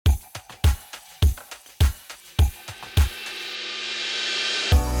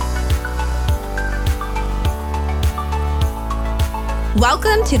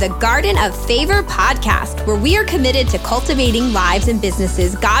Welcome to the Garden of Favor podcast, where we are committed to cultivating lives and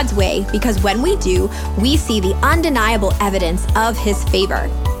businesses God's way, because when we do, we see the undeniable evidence of His favor.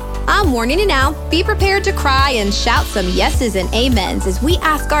 I'm warning you now, be prepared to cry and shout some yeses and amens as we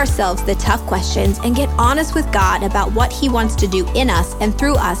ask ourselves the tough questions and get honest with God about what He wants to do in us and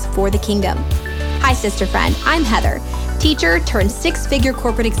through us for the kingdom. Hi, sister friend, I'm Heather. Teacher turned six-figure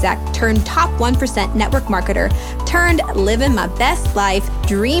corporate exec, turned top 1% network marketer, turned living my best life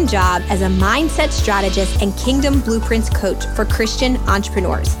dream job as a mindset strategist and kingdom blueprints coach for Christian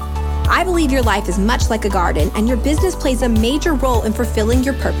entrepreneurs. I believe your life is much like a garden and your business plays a major role in fulfilling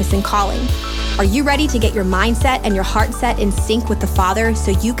your purpose and calling. Are you ready to get your mindset and your heart set in sync with the Father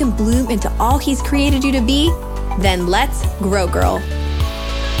so you can bloom into all He's created you to be? Then let's grow, girl.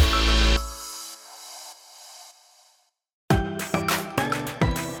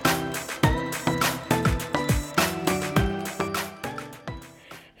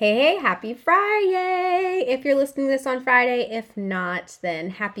 Hey, happy Friday! If you're listening to this on Friday, if not,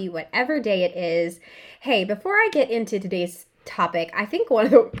 then happy whatever day it is. Hey, before I get into today's topic, I think one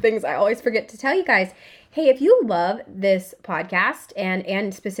of the things I always forget to tell you guys, hey, if you love this podcast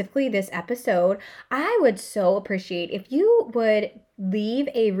and specifically this episode, I would so appreciate if you would leave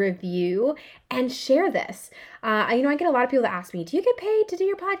a review and share this. I get a lot of people that ask me, do you get paid to do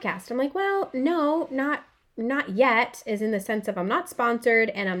your podcast? I'm like, well, no, not yet, is in the sense of I'm not sponsored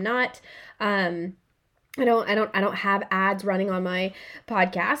and I'm not, I don't have ads running on my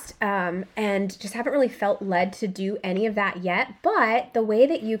podcast, and just haven't really felt led to do any of that yet. But the way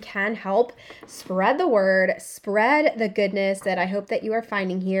that you can help spread the word, spread the goodness that I hope that you are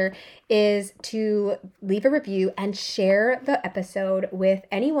finding here, is to leave a review and share the episode with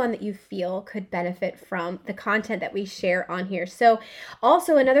anyone that you feel could benefit from the content that we share on here. So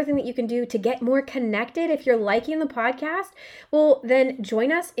also another thing that you can do to get more connected, if you're liking the podcast, well, then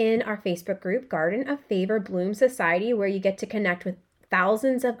join us in our Facebook group, Garden of Favor Bloom Society, where you get to connect with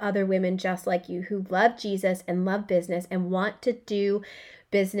thousands of other women just like you who love Jesus and love business and want to do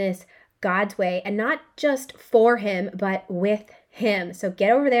business God's way, and not just for Him, but with Him. So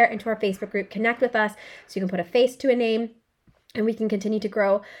get over there into our Facebook group, connect with us so you can put a face to a name, and we can continue to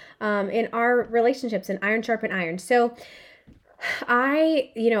grow in our relationships and iron sharpen iron. So I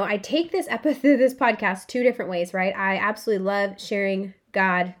take this podcast two different ways, right? I absolutely love sharing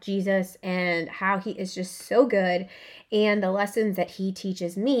God, Jesus, and how He is just so good and the lessons that He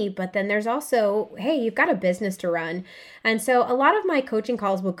teaches me. But then there's also, hey, you've got a business to run. And so a lot of my coaching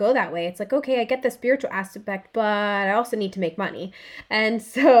calls will go that way. It's like, okay, I get the spiritual aspect, but I also need to make money. And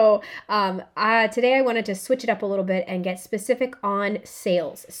so today I wanted to switch it up a little bit and get specific on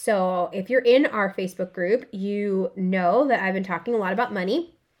sales. So if you're in our Facebook group, you know that I've been talking a lot about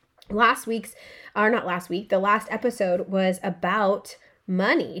money. The last episode was about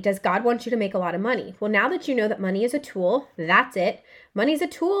money. Does God want you to make a lot of money? Well, now that you know that money is a tool, that's it. Money is a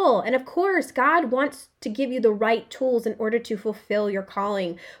tool. And of course, God wants to give you the right tools in order to fulfill your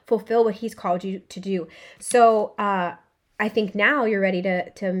calling, fulfill what He's called you to do. So I think now you're ready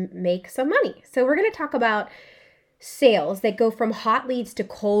to make some money. So we're going to talk about sales that go from hot leads to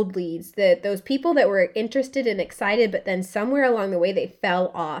cold leads, those people that were interested and excited, but then somewhere along the way they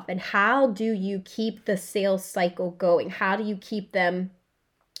fell off. And how do you keep the sales cycle going? How do you keep them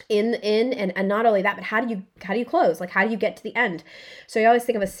in and not only that, but how do you close? Like, how do you get to the end? So you always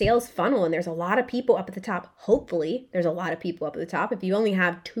think of a sales funnel, and there's a lot of people up at the top. Hopefully there's a lot of people up at the top. If you only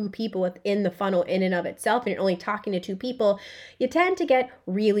have two people within the funnel in and of itself, and you're only talking to two people, you tend to get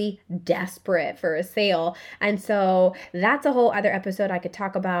really desperate for a sale. And so that's a whole other episode I could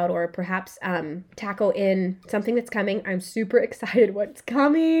talk about, or perhaps tackle in something that's coming. I'm super excited what's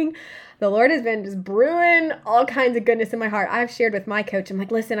coming. The Lord has been just brewing all kinds of goodness in my heart. I've shared with my coach, I'm like,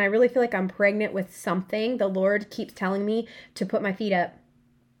 listen, I really feel like I'm pregnant with something. The Lord keeps telling me to put my feet up,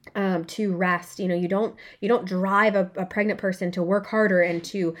 to rest. You don't drive a pregnant person to work harder and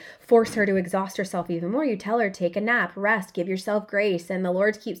to force her to exhaust herself even more. You tell her, take a nap, rest, give yourself grace. And the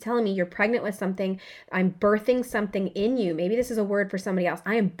Lord keeps telling me, you're pregnant with something. I'm birthing something in you. Maybe this is a word for somebody else.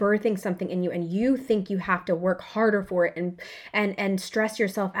 I am birthing something in you, and you think you have to work harder for it and stress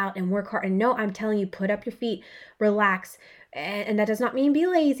yourself out and work hard. And no, I'm telling you, put up your feet, relax. And that does not mean be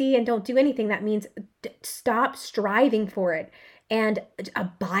lazy and don't do anything. That means stop striving for it and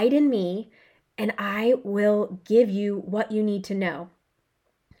abide in me, and I will give you what you need to know.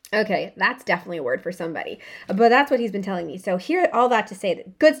 Okay, that's definitely a word for somebody, but that's what He's been telling me. So here, all that to say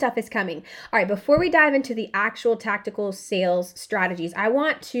that good stuff is coming. All right, before we dive into the actual tactical sales strategies, I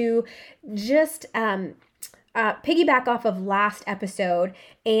want to just piggyback off of last episode,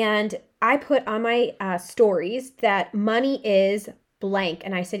 and I put on my stories that money is blank.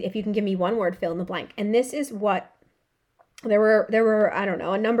 And I said, if you can give me one word, fill in the blank. And this is what there were, I don't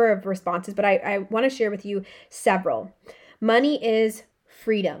know, a number of responses, but I want to share with you several. Money is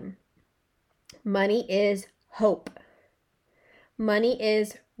freedom. Money is hope. Money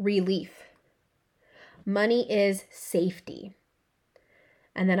is relief. Money is safety.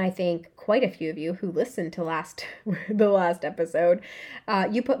 And then I think quite a few of you who listened to the last episode,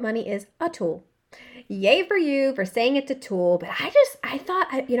 you put money is a tool. Yay for you for saying it's a tool. But I thought,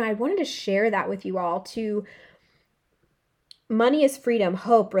 I wanted to share that with you all too. Money is freedom,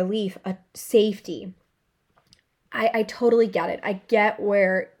 hope, relief, safety. I totally get it. I get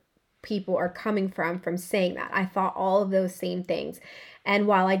where people are coming from saying that. I thought all of those same things. And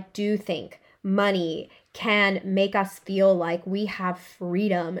while I do think money can make us feel like we have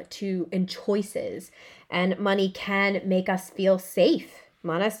freedom in choices, and money can make us feel safe.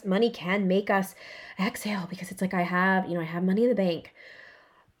 Money can make us exhale because it's like I have money in the bank.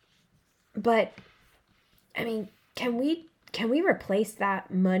 But I mean, can we replace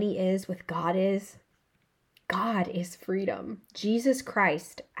that money is with God is? God is freedom. Jesus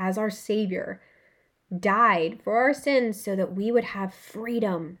Christ, as our Savior, died for our sins so that we would have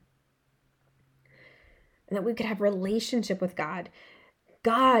freedom and that we could have relationship with God.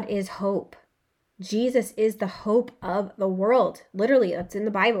 God is hope. Jesus is the hope of the world. Literally, that's in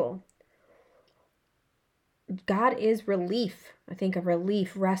the Bible. God is relief. I think of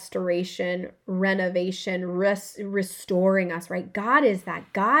relief, restoration, renovation, restoring us, right? God is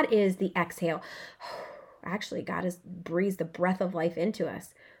that. God is the exhale. Actually, God has breathed the breath of life into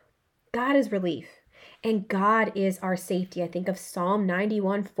us. God is relief. And God is our safety. I think of Psalm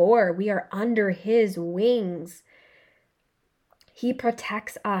 91:4. We are under his wings. He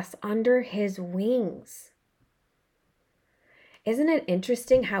protects us under his wings. Isn't it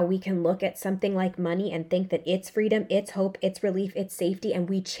interesting how we can look at something like money and think that it's freedom, it's hope, it's relief, it's safety, and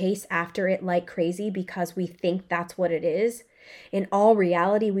we chase after it like crazy because we think that's what it is? In all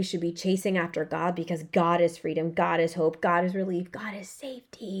reality, we should be chasing after God because God is freedom, God is hope, God is relief, God is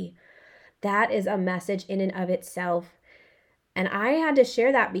safety. That is a message in and of itself. And I had to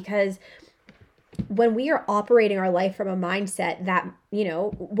share that because when we are operating our life from a mindset that,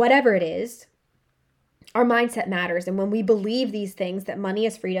 whatever it is, our mindset matters. And when we believe these things, that money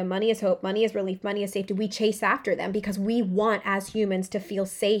is freedom, money is hope, money is relief, money is safety, we chase after them because we want, as humans, to feel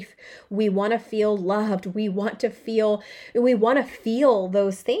safe. We want to feel loved. We want to feel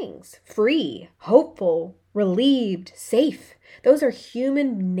those things: free, hopeful, relieved, safe. Those are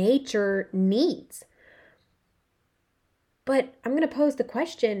human nature needs. But I'm going to pose the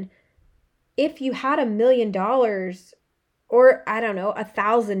question, if you had $1 million or, I don't know,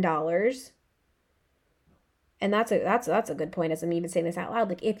 $1,000, and that's a good point as I'm even saying this out loud.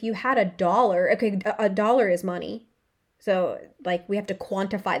 Like if you had $1, okay, $1 is money. So like we have to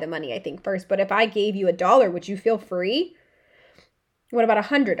quantify the money, I think, first. But if I gave you $1, would you feel free? What about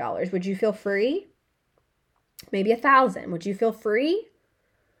 $100? Would you feel free? Maybe 1,000. Would you feel free?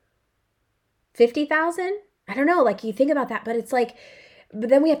 50,000? I don't know. Like you think about that, but it's like, but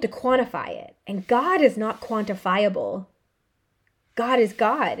then we have to quantify it. And God is not quantifiable. God is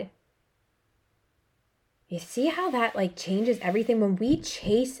God. You see how that like changes everything? When we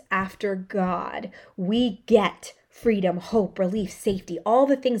chase after God, we get freedom, hope, relief, safety, all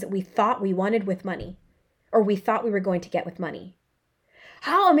the things that we thought we wanted with money, or we thought we were going to get with money.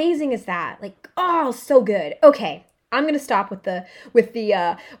 How amazing is that? Like, oh, so good. Okay, I'm going to stop with the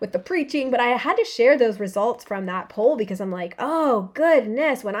preaching, but I had to share those results from that poll because I'm like, oh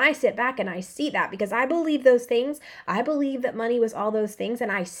goodness, when I sit back and I see that, because I believe those things, I believe that money was all those things,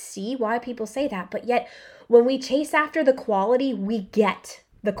 and I see why people say that. But yet when we chase after the quality, we get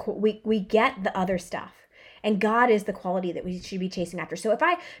the other stuff. And God is the quality that we should be chasing after. So if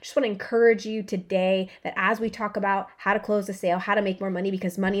I just want to encourage you today that as we talk about how to close a sale, how to make more money,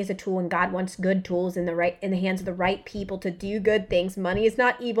 because money is a tool and God wants good tools in the hands of the right people to do good things. Money is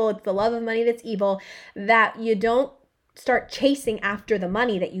not evil. It's the love of money that's evil. That you don't start chasing after the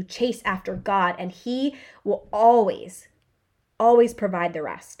money, that you chase after God, and he will always provide the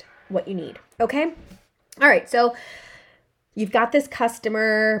rest, what you need. Okay? All right. So you've got this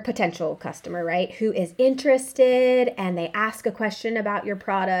potential customer, right, who is interested, and they ask a question about your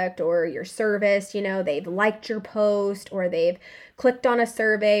product or your service. They've liked your post, or they've clicked on a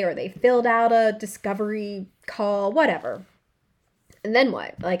survey, or they filled out a discovery call, whatever. And then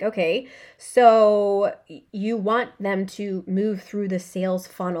what? Like, okay, so you want them to move through the sales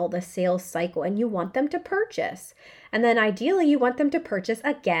funnel, the sales cycle, and you want them to purchase. And then ideally, you want them to purchase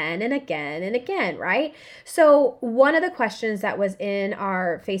again and again and again, right? So, one of the questions that was in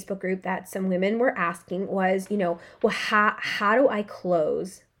our Facebook group that some women were asking was, well, how do I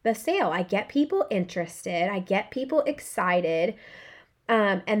close the sale? I get people interested, I get people excited,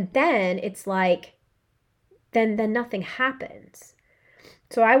 and then it's like, then nothing happens.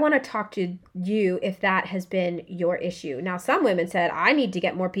 So I want to talk to you if that has been your issue. Now, some women said, I need to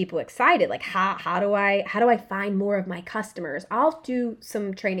get more people excited. Like, how do I find more of my customers? I'll do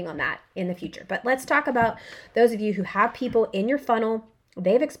some training on that in the future. But let's talk about those of you who have people in your funnel.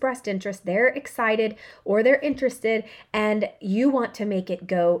 They've expressed interest, they're excited, or they're interested, and you want to make it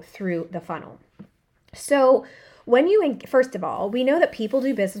go through the funnel. So first of all, we know that people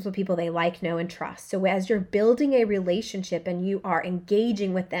do business with people they like, know, and trust. So as you're building a relationship and you are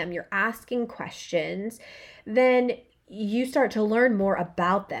engaging with them, you're asking questions, then you start to learn more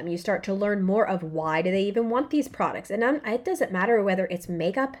about them. You start to learn more of why do they even want these products. And it doesn't matter whether it's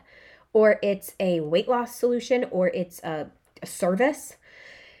makeup or it's a weight loss solution or it's a service.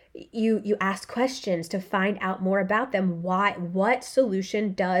 You ask questions to find out more about them. What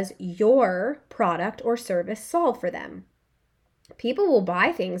solution does your product or service solve for them? People will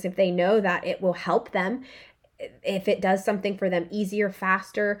buy things if they know that it will help them, if it does something for them easier,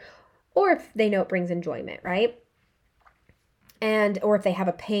 faster, or if they know it brings enjoyment, right? Or if they have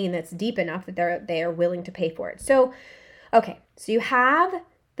a pain that's deep enough that they are willing to pay for it. So, okay, so you have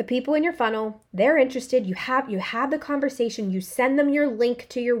the people in your funnel, they're interested, you have the conversation, you send them your link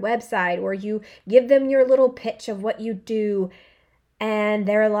to your website, or you give them your little pitch of what you do, and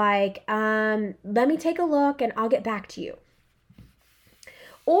they're like, let me take a look and I'll get back to you.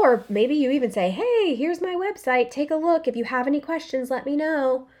 Or maybe you even say, hey, here's my website, take a look. If you have any questions, let me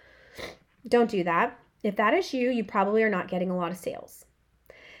know. Don't do that. If that is you, you probably are not getting a lot of sales.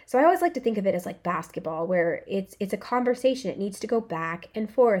 So I always like to think of it as like basketball, where it's a conversation. It needs to go back and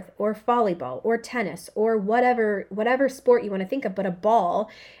forth, or volleyball, or tennis, or whatever sport you want to think of, but a ball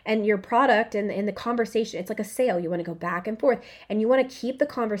and your product and in the conversation, it's like a sail. You want to go back and forth, and you want to keep the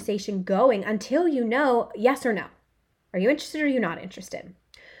conversation going until you know yes or no. Are you interested or are you not interested?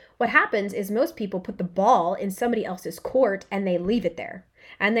 What happens is most people put the ball in somebody else's court and they leave it there.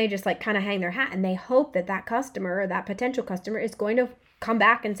 And they just like kind of hang their hat and they hope that customer or that potential customer is going to come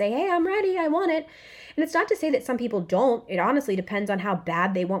back and say, hey, I'm ready, I want it. And it's not to say that some people don't. It honestly depends on how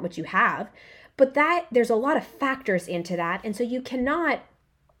bad they want what you have. But there's a lot of factors into that. And so you cannot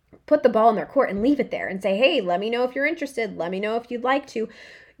put the ball in their court and leave it there and say, hey, let me know if you're interested. Let me know if you'd like to.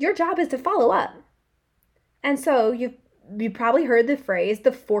 Your job is to follow up. And so you probably heard the phrase,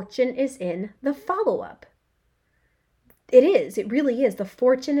 the fortune is in the follow-up. It is. It really is. The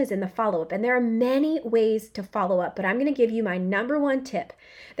fortune is in the follow-up. And there are many ways to follow up. But I'm going to give you my number one tip,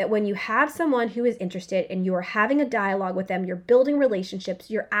 that when you have someone who is interested and you are having a dialogue with them, you're building relationships,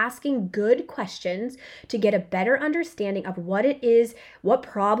 you're asking good questions to get a better understanding of what it is, what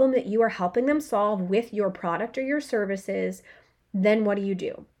problem that you are helping them solve with your product or your services, then what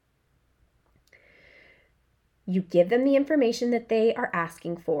do? You give them the information that they are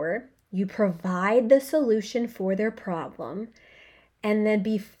asking for. You provide the solution for their problem. And then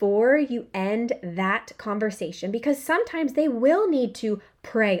before you end that conversation, because sometimes they will need to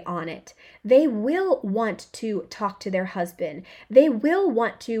pray on it. They will want to talk to their husband. They will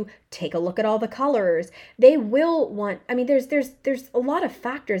want to take a look at all the colors. They will want, there's a lot of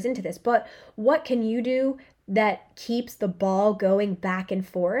factors into this, but what can you do that keeps the ball going back and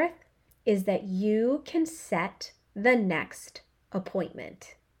forth is that you can set the next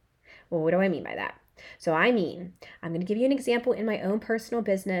appointment. Well, what do I mean by that? So I'm going to give you an example in my own personal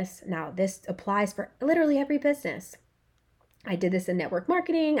business. Now, this applies for literally every business. I did this in network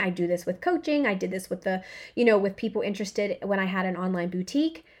marketing. I do this with coaching. I did this with with people interested when I had an online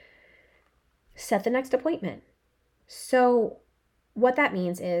boutique. Set the next appointment. So what that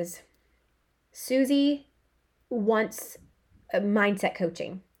means is Susie wants mindset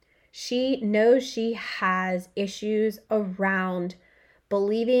coaching. She knows she has issues around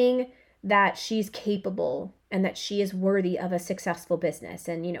believing that she's capable and that she is worthy of a successful business.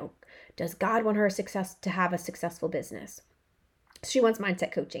 And, does God want her to have a successful business? She wants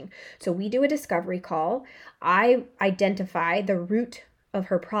mindset coaching. So we do a discovery call. I identify the root of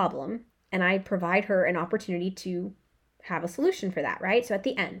her problem and I provide her an opportunity to have a solution for that, right? So at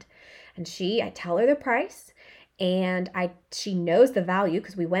the end, and I tell her the price. And she knows the value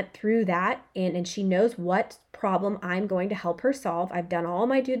because we went through that and she knows what problem I'm going to help her solve. I've done all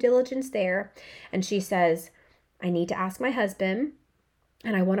my due diligence there. And she says, I need to ask my husband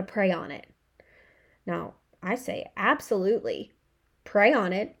and I want to pray on it. Now, I say absolutely pray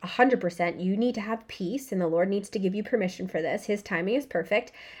on it 100%. You need to have peace, and the Lord needs to give you permission for this. His timing is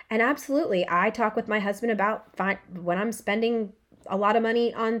perfect. And absolutely, I talk with my husband about when I'm spending a lot of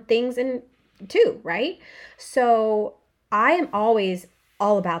money on things and too, right? So I am always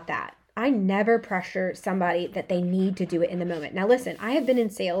all about that. I never pressure somebody that they need to do it in the moment. Now, listen, I have been in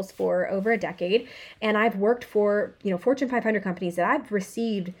sales for over a decade, and I've worked for, Fortune 500 companies that I've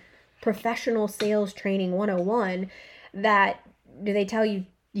received professional sales training 101 that do they tell you,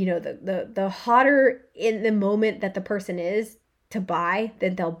 the hotter in the moment that the person is to buy,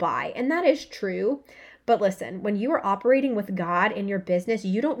 then they'll buy. And that is true. But listen, when you are operating with God in your business,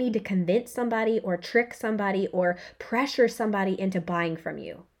 you don't need to convince somebody or trick somebody or pressure somebody into buying from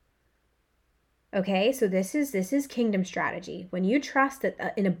you. Okay, so this is kingdom strategy. When you trust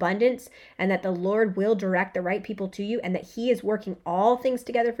that in abundance and that the Lord will direct the right people to you and that he is working all things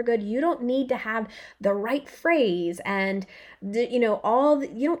together for good, you don't need to have the right phrase and you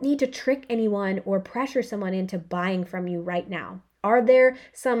don't need to trick anyone or pressure someone into buying from you right now. Are there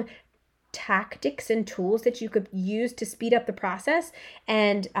some tactics and tools that you could use to speed up the process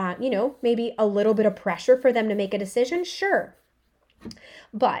and maybe a little bit of pressure for them to make a decision? Sure.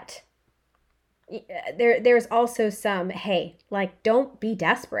 But there's also some, hey, don't be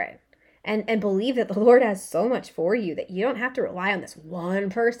desperate and believe that the Lord has so much for you that you don't have to rely on this one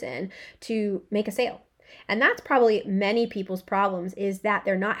person to make a sale. And that's probably many people's problems, is that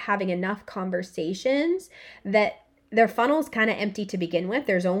they're not having enough conversations, that their funnel's kind of empty to begin with.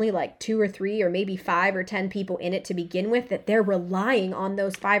 There's only 2 or 3 or maybe 5 or 10 people in it to begin with, that they're relying on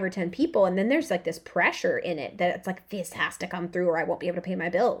those 5 or 10 people. And then there's this pressure in it that it's this has to come through or I won't be able to pay my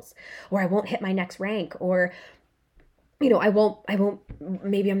bills, or I won't hit my next rank, or, I won't,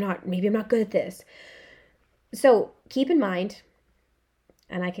 maybe I'm not good at this. So keep in mind,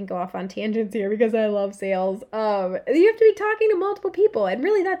 and I can go off on tangents here because I love sales. You have to be talking to multiple people, and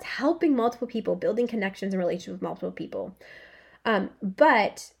really that's helping multiple people, building connections and relationships with multiple people.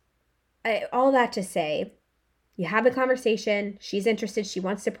 But all that to say, you have the conversation, she's interested, she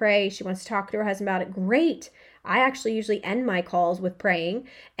wants to pray, she wants to talk to her husband about it. Great. I actually usually end my calls with praying,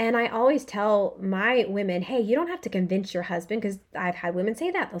 and I always tell my women, hey, you don't have to convince your husband, because I've had women say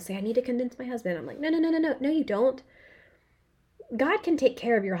that. They'll say, I need to convince my husband. I'm like, no, you don't. God can take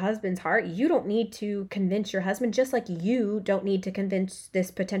care of your husband's heart. You don't need to convince your husband, just like you don't need to convince this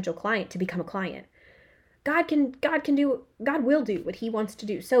potential client to become a client. God will do what he wants to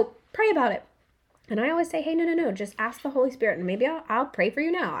do. So pray about it. And I always say, hey, no, just ask the Holy Spirit. And maybe I'll pray for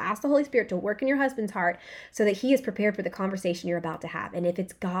you now. Ask the Holy Spirit to work in your husband's heart so that he is prepared for the conversation you're about to have. And if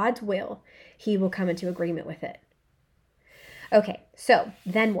it's God's will, he will come into agreement with it. Okay, so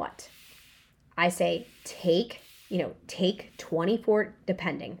then what? I say take 24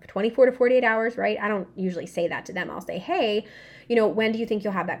 to 48 hours, right? I don't usually say that to them. I'll say, hey, when do you think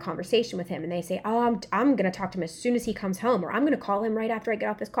you'll have that conversation with him? And they say, oh, I'm going to talk to him as soon as he comes home, or I'm going to call him right after I get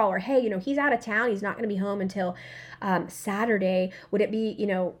off this call, or hey, he's out of town. He's not going to be home until Saturday. Would it be,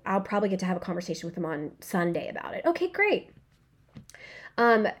 I'll probably get to have a conversation with him on Sunday about it. Okay, great.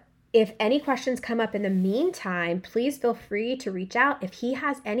 If any questions come up in the meantime, please feel free to reach out. If he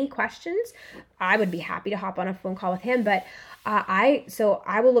has any questions, I would be happy to hop on a phone call with him. But I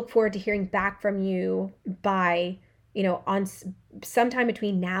will look forward to hearing back from you by, on sometime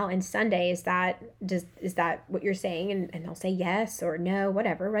between now and Sunday. Is that what you're saying? And they'll say yes or no,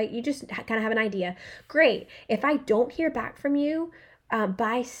 whatever, right? You just kind of have an idea. Great. If I don't hear back from you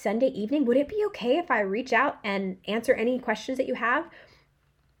by Sunday evening, would it be okay if I reach out and answer any questions that you have?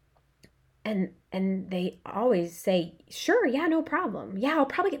 And they always say, sure, yeah, no problem. Yeah, I'll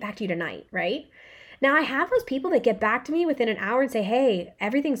probably get back to you tonight, right? Now, I have those people that get back to me within an hour and say, hey,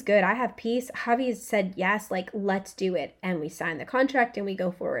 everything's good. I have peace. Javi said yes, let's do it. And we sign the contract and we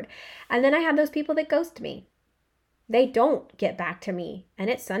go forward. And then I have those people that ghost me. They don't get back to me. And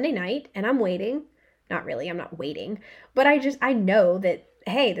it's Sunday night and I'm waiting. Not really, I'm not waiting. But I know that,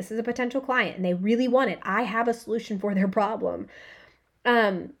 hey, this is a potential client and they really want it. I have a solution for their problem.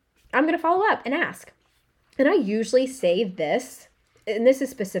 I'm going to follow up and ask. And I usually say this, and this is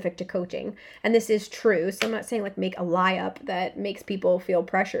specific to coaching, and this is true. So I'm not saying make a lie up that makes people feel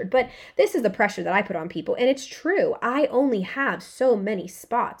pressured, but this is the pressure that I put on people. And it's true. I only have so many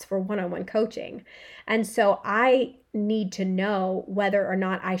spots for one-on-one coaching. And so I need to know whether or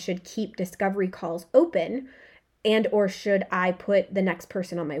not I should keep discovery calls open or should I put the next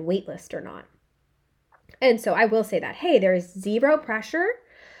person on my wait list or not. And so I will say that, hey, there is zero pressure.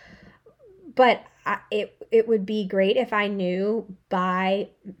 But it would be great if I knew by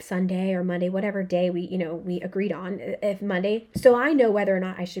Sunday or Monday, whatever day we agreed on, if Monday, so I know whether or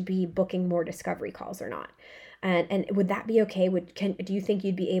not I should be booking more discovery calls or not. And would that be okay? Do you think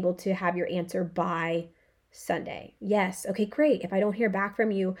you'd be able to have your answer by Sunday? Yes. Okay, great. If I don't hear back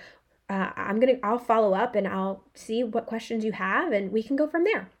from you, I'll follow up and I'll see what questions you have and we can go from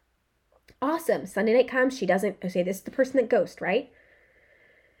there. Awesome. Sunday night comes. She doesn't say, this is the person that ghosted, right?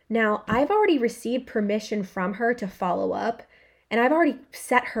 Now, I've already received permission from her to follow up, and I've already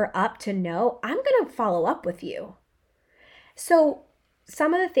set her up to know I'm going to follow up with you. So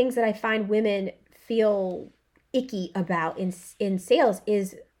some of the things that I find women feel icky about in sales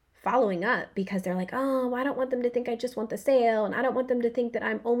is following up, because they're like, oh, I don't want them to think I just want the sale, and I don't want them to think that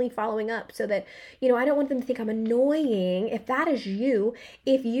I'm only following up so that, I don't want them to think I'm annoying. If that is you,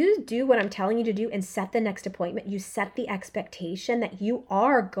 if you do what I'm telling you to do and set the next appointment, you set the expectation that you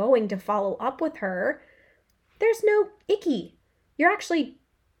are going to follow up with her, there's no icky. You're actually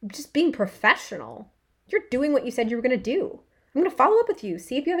just being professional. You're doing what you said you were going to do. I'm going to follow up with you,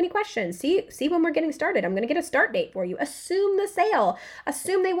 see if you have any questions, see when we're getting started. I'm going to get a start date for you. Assume the sale.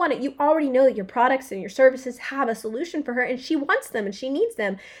 Assume they want it. You already know that your products and your services have a solution for her, and she wants them and she needs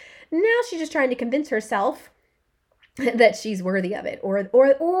them. Now she's just trying to convince herself that she's worthy of it,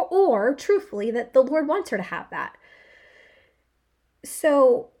 or truthfully that the Lord wants her to have that.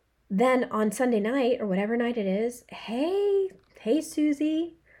 So then on Sunday night or whatever night it is, hey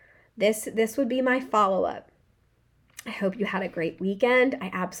Susie, this would be my follow-up. I hope you had a great weekend. I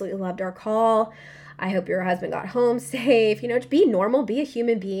absolutely loved our call. I hope your husband got home safe. Be normal, be a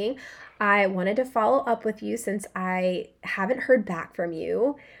human being. I wanted to follow up with you since I haven't heard back from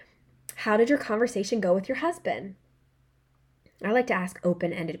you. How did your conversation go with your husband? I like to ask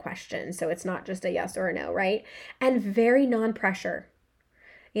open-ended questions, so it's not just a yes or a no, right? And very non-pressure.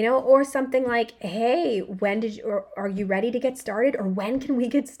 Or something like, hey, are you ready to get started? Or when can we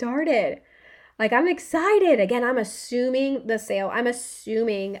get started? Like, I'm excited. Again, I'm assuming the sale. I'm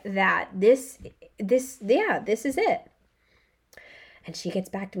assuming that this is it. And she gets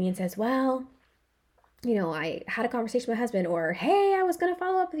back to me and says, well, I had a conversation with my husband, or, hey, I was going to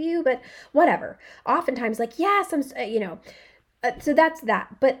follow up with you, but whatever. Oftentimes, like, yes, so that's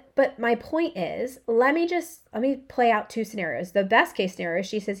that. But my point is, let me play out two scenarios. The best case scenario,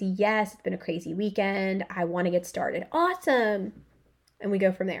 she says, yes, it's been a crazy weekend. I want to get started. Awesome. And we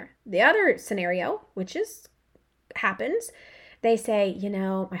go from there. The other scenario, which happens, they say,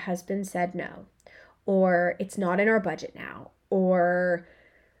 my husband said no, or it's not in our budget now, or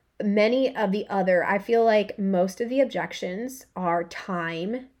many of the other, I feel like most of the objections are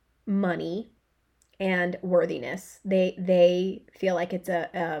time, money, and worthiness. They feel like it's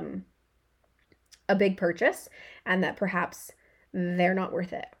a big purchase and that perhaps they're not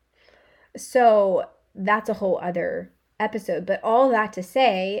worth it. So that's a whole other episode. But all that to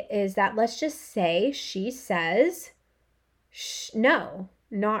say is that let's just say she says no,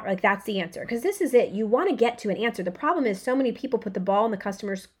 not like that's the answer, because this is it. You want to get to an answer. The problem is so many people put the ball in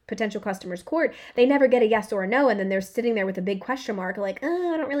the potential customer's court. They never get a yes or a no, and then they're sitting there with a big question mark, like,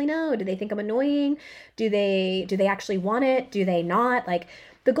 oh, I don't really know. Do they think I'm annoying? Do they actually want it? Do they not? Like,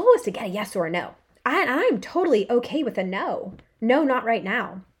 the goal is to get a yes or a no. I'm totally okay with a no. No, not right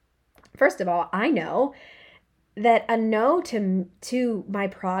now. First of all, I know that a no to my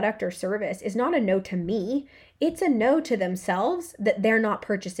product or service is not a no to me. It's a no to themselves that they're not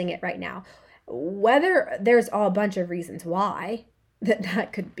purchasing it right now. Whether there's a bunch of reasons why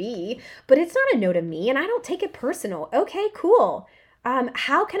that could be, but it's not a no to me, and I don't take it personal. Okay, cool.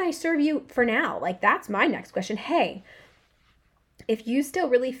 How can I serve you for now? Like, that's my next question. Hey, if you still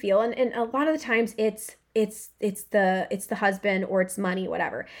really feel, and a lot of the times it's the husband or it's money,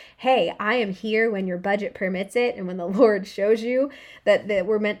 whatever. Hey, I am here when your budget permits it and when the Lord shows you that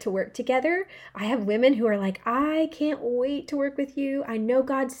we're meant to work together. I have women who are like, I can't wait to work with you. I know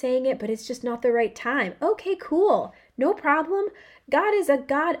God's saying it, but it's just not the right time. Okay, cool. No problem. God is a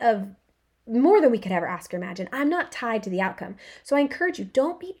God of more than we could ever ask or imagine. I'm not tied to the outcome. So I encourage you,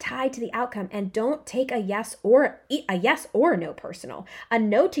 don't be tied to the outcome, and don't take a yes or a no personal. A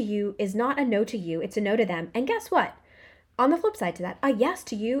no to you is not a no to you. It's a no to them. And guess what? On the flip side to that, a yes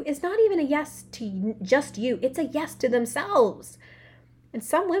to you is not even a yes to just you. It's a yes to themselves. And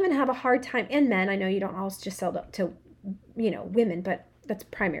some women have a hard time, and men, I know you don't always just sell to women, but that's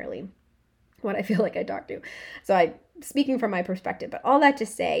primarily what I feel like I talk to. So I speaking from my perspective, but all that to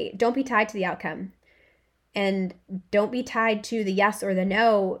say, don't be tied to the outcome, and don't be tied to the yes or the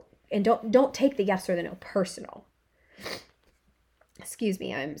no, and don't take the yes or the no personal. Excuse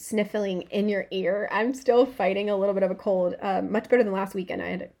me, I'm sniffling in your ear. I'm still fighting a little bit of a cold. Much better than last weekend. I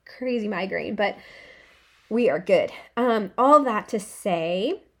had a crazy migraine, but we are good. All that to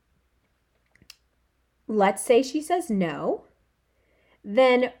say, let's say she says no.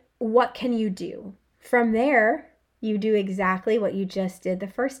 Then what can you do? From there, you do exactly what you just did the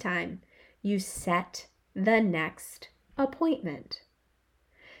first time. You set the next appointment.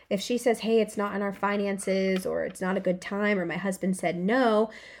 If she says, hey, it's not in our finances, or it's not a good time, or my husband said no,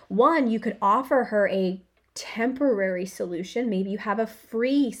 one, you could offer her a temporary solution. Maybe you have a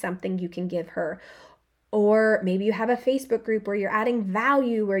free something you can give her. Or maybe you have a Facebook group where you're adding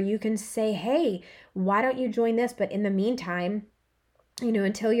value, where you can say, hey, why don't you join this? But in the meantime,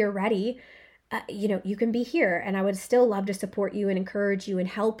 until you're ready, you can be here, and I would still love to support you and encourage you and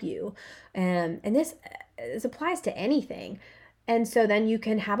help you. And this applies to anything. And so then you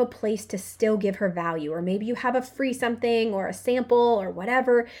can have a place to still give her value, or maybe you have a free something or a sample or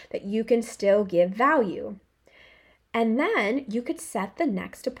whatever that you can still give value. And then you could set the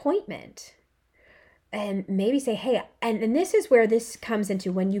next appointment and maybe say, hey, and this is where this comes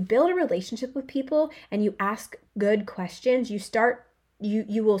into when you build a relationship with people and you ask good questions,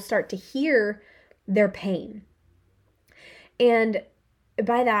 you will start to hear their pain. And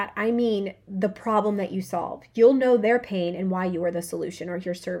by that, I mean the problem that you solve. You'll know their pain and why you are the solution, or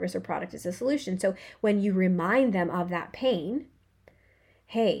your service or product is the solution. So when you remind them of that pain,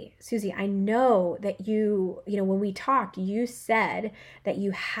 hey, Susie, I know that when we talked, you said that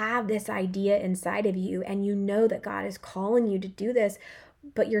you have this idea inside of you and you know that God is calling you to do this,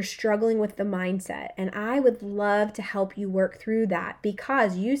 but you're struggling with the mindset. And I would love to help you work through that,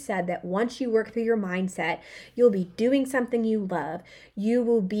 because you said that once you work through your mindset, you'll be doing something you love. You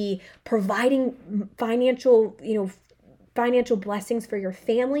will be providing financial blessings for your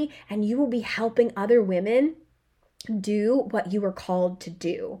family, and you will be helping other women do what you were called to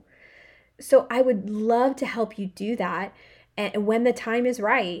do. So I would love to help you do that. And when the time is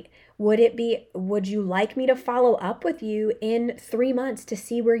right, would you like me to follow up with you in 3 months to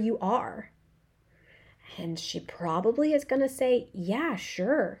see where you are? And she probably is going to say, yeah,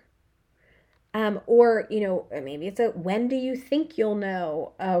 sure. Or maybe it's when do you think you'll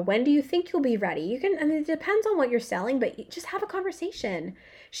know? When do you think you'll be ready? It depends on what you're selling, but you just have a conversation.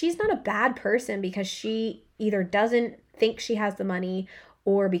 She's not a bad person because she either doesn't think she has the money,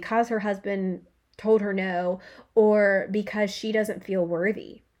 or because her husband told her no, or because she doesn't feel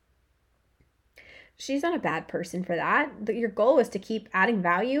worthy. She's not a bad person for that. Your goal is to keep adding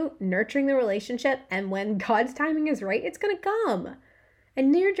value, nurturing the relationship, and when God's timing is right, it's going to come.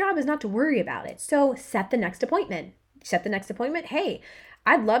 And your job is not to worry about it. So set the next appointment. Hey,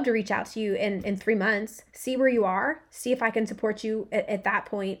 I'd love to reach out to you in 3 months, see where you are, see if I can support you at that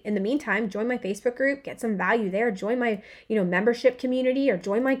point. In the meantime, join my Facebook group, get some value there, join my, membership community, or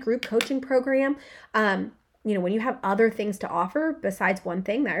join my group coaching program. When you have other things to offer besides one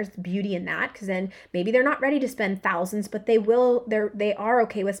thing, there's beauty in that, because then maybe they're not ready to spend thousands, but they are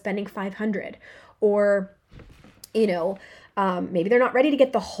okay with spending 500, or, maybe they're not ready to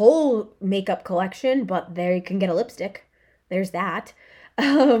get the whole makeup collection, but they can get a lipstick. There's that.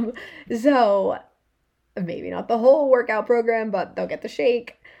 So maybe not the whole workout program, but they'll get the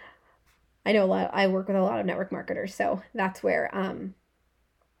shake. I work with a lot of network marketers, so that's where, I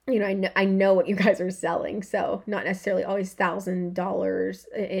know what you guys are selling, so not necessarily always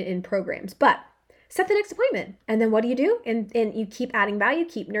 $1,000 in programs, but set the next appointment. And then what do? And you keep adding value,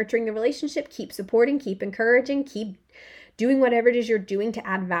 keep nurturing the relationship, keep supporting, keep encouraging, keep doing whatever it is you're doing to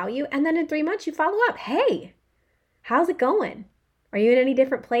add value. And then in 3 months, you follow up. Hey, how's it going? Are you in any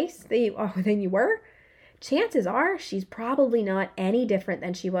different place than you were? Chances are she's probably not any different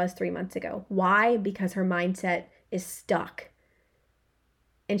than she was 3 months ago. Why? Because her mindset is stuck.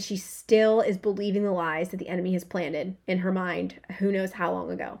 And she still is believing the lies that the enemy has planted in her mind who knows how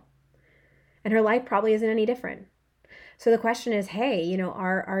long ago. And her life probably isn't any different. So the question is, hey,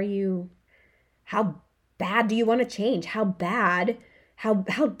 how bad do you want to change? How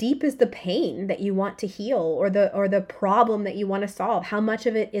deep is the pain that you want to heal, or the problem that you want to solve? How much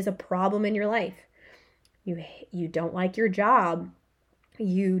of it is a problem in your life? You don't like your job.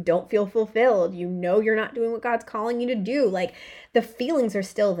 You don't feel fulfilled. You're not doing what God's calling you to do. Like, the feelings are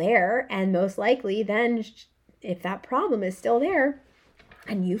still there. And most likely then, if that problem is still there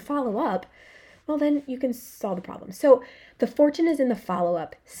and you follow up, well, then you can solve the problem. So the fortune is in the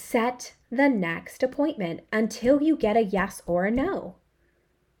follow-up. Set the next appointment until you get a yes or a no.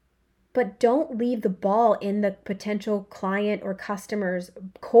 But don't leave the ball in the potential client or customer's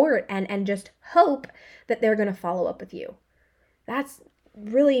court and just hope that they're going to follow up with you.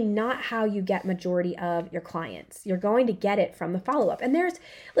 really not how you get majority of your clients. You're going to get it from the follow-up. And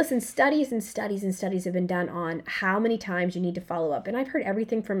studies and studies and studies have been done on how many times you need to follow up. And I've heard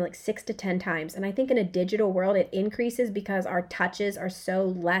everything from like 6 to 10 times. And I think in a digital world, it increases because our touches are so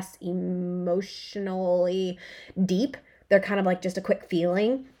less emotionally deep. They're kind of like just a quick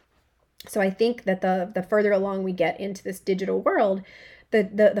feeling. So I think that the further along we get into this digital world,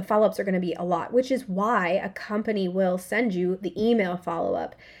 the follow-ups are going to be a lot, which is why a company will send you the email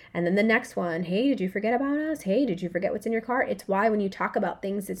follow-up. And then the next one, hey, did you forget about us? Hey, did you forget what's in your cart? It's why when you talk about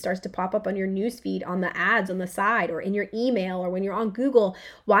things, it starts to pop up on your newsfeed, on the ads on the side, or in your email, or when you're on Google.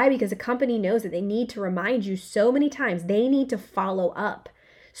 Why? Because a company knows that they need to remind you so many times. They need to follow up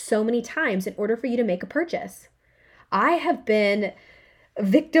so many times in order for you to make a purchase. I have been a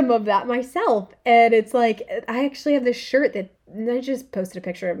victim of that myself. And it's like, I actually have this shirt that I just posted a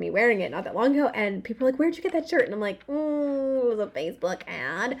picture of me wearing it not that long ago. And people are like, where'd you get that shirt? And I'm like, it was a Facebook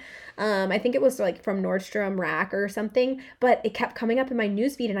ad. I think it was like from Nordstrom Rack or something, but it kept coming up in my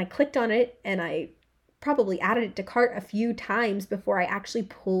newsfeed and I clicked on it and I probably added it to cart a few times before I actually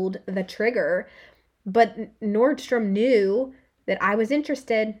pulled the trigger. But Nordstrom knew that I was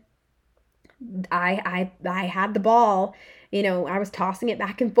interested. I had the ball. I was tossing it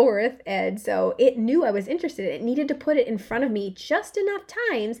back and forth. And so it knew I was interested. It needed to put it in front of me just enough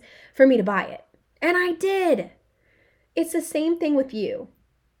times for me to buy it. And I did. It's the same thing with you.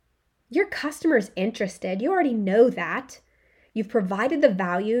 Your customer's interested. You already know that. You've provided the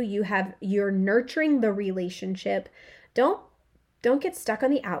value. You're nurturing the relationship. Don't get stuck on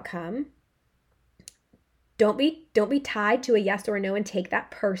the outcome. Don't be tied to a yes or a no and take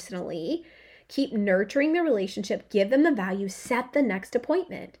that personally. Keep nurturing the relationship, give them the value, set the next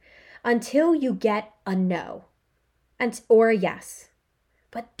appointment until you get a no or a yes.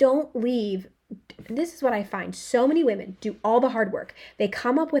 But don't leave. This is what I find. So many women do all the hard work. They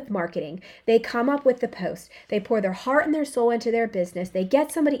come up with marketing. They come up with the post. They pour their heart and their soul into their business. They get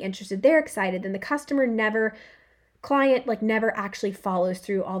somebody interested. They're excited. Then the client never actually follows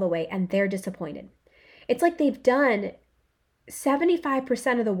through all the way and they're disappointed. It's like they've done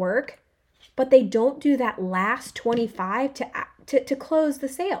 75% of the work, but they don't do that last 25 to close the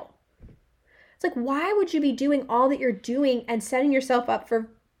sale. It's like, why would you be doing all that you're doing and setting yourself up for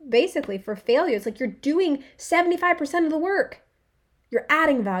failure? It's like you're doing 75% of the work. You're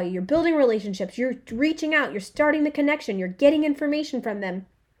adding value, you're building relationships, you're reaching out, you're starting the connection, you're getting information from them.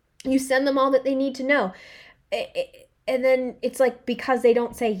 You send them all that they need to know. And then it's like, because they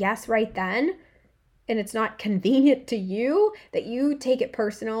don't say yes right then, and it's not convenient to you, that you take it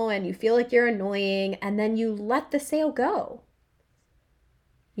personal and you feel like you're annoying and then you let the sale go.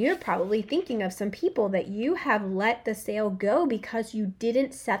 You're probably thinking of some people that you have let the sale go because you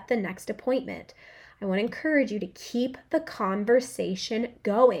didn't set the next appointment. I want to encourage you to keep the conversation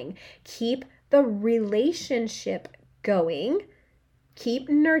going. Keep the relationship going. Keep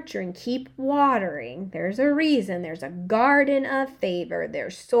nurturing, keep watering. There's a reason. There's a garden of favor.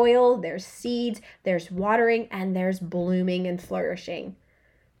 There's soil, there's seeds, there's watering, and there's blooming and flourishing.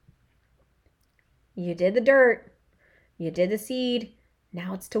 You did the dirt. You did the seed.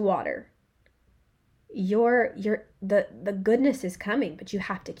 Now it's to water. The goodness is coming, but you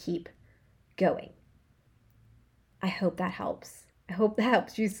have to keep going. I hope that helps. I hope that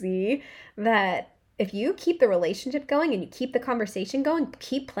helps you see that if you keep the relationship going and you keep the conversation going,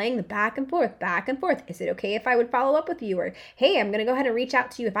 keep playing the back and forth. Is it okay if I would follow up with you? Or, hey, I'm going to go ahead and reach out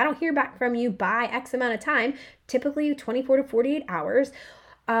to you. If I don't hear back from you by X amount of time, typically 24 to 48 hours,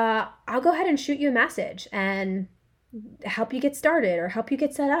 I'll go ahead and shoot you a message and help you get started or help you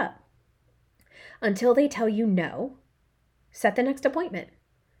get set up. Until they tell you no, set the next appointment.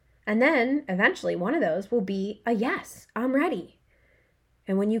 And then eventually one of those will be a yes, I'm ready.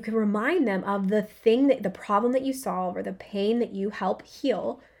 And when you can remind them of the problem that you solve or the pain that you help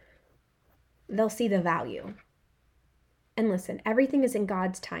heal, they'll see the value. And listen, everything is in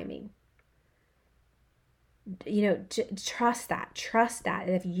God's timing. Trust that.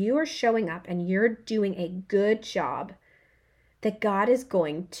 If you are showing up and you're doing a good job, that God is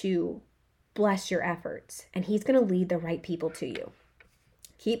going to bless your efforts and He's going to lead the right people to you.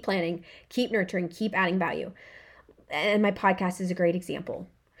 Keep planning, keep nurturing, keep adding value. And my podcast is a great example.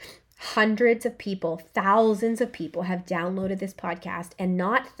 Hundreds of people, thousands of people have downloaded this podcast, and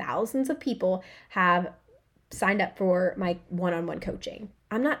not thousands of people have signed up for my one-on-one coaching.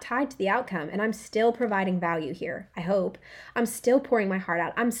 I'm not tied to the outcome, and I'm still providing value here, I hope. I'm still pouring my heart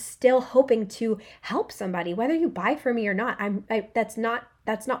out. I'm still hoping to help somebody, whether you buy from me or not.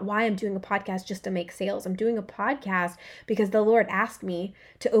 That's not why I'm doing a podcast just to make sales. I'm doing a podcast because the Lord asked me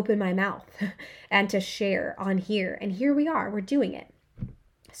to open my mouth and to share on here. And here we are, we're doing it.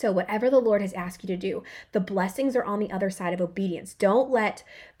 So whatever the Lord has asked you to do, the blessings are on the other side of obedience. Don't let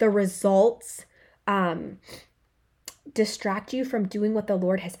the results distract you from doing what the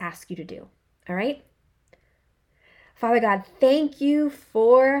Lord has asked you to do. All right? Father God, thank you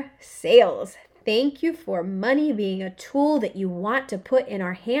for sales. Thank you for money being a tool that you want to put in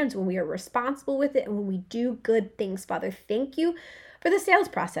our hands when we are responsible with it and when we do good things. Father, thank you for the sales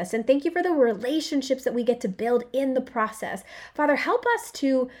process, and thank you for the relationships that we get to build in the process. Father, help us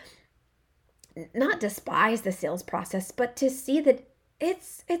to not despise the sales process, but to see that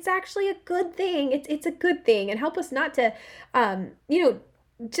it's actually a good thing. It's a good thing, and help us not to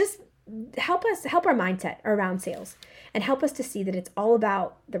just help our mindset around sales, and help us to see that it's all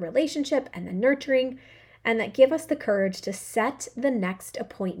about the relationship and the nurturing, and that give us the courage to set the next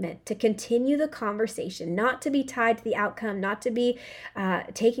appointment, to continue the conversation, not to be tied to the outcome, not to be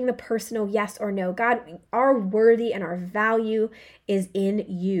taking the personal yes or no. God, our worthy and our value is in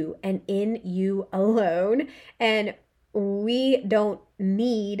you and in you alone. And we don't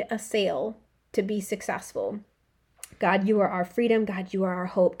need a sale to be successful. God, you are our freedom. God, you are our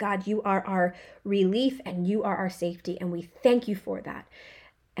hope. God, you are our relief, and you are our safety. And we thank you for that.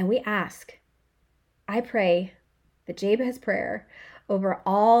 And we ask, I pray the Jabez prayer over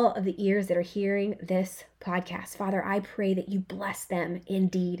all of the ears that are hearing this podcast. Father, I pray that you bless them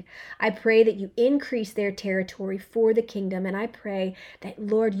indeed. I pray that you increase their territory for the kingdom. And I pray that,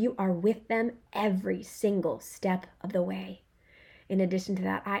 Lord, you are with them every single step of the way. In addition to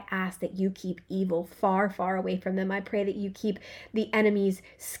that, I ask that you keep evil far, far away from them. I pray that you keep the enemy's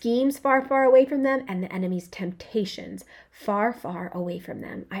schemes far, far away from them, and the enemy's temptations far, far away from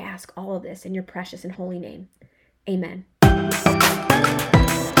them. I ask all of this in your precious and holy name. Amen.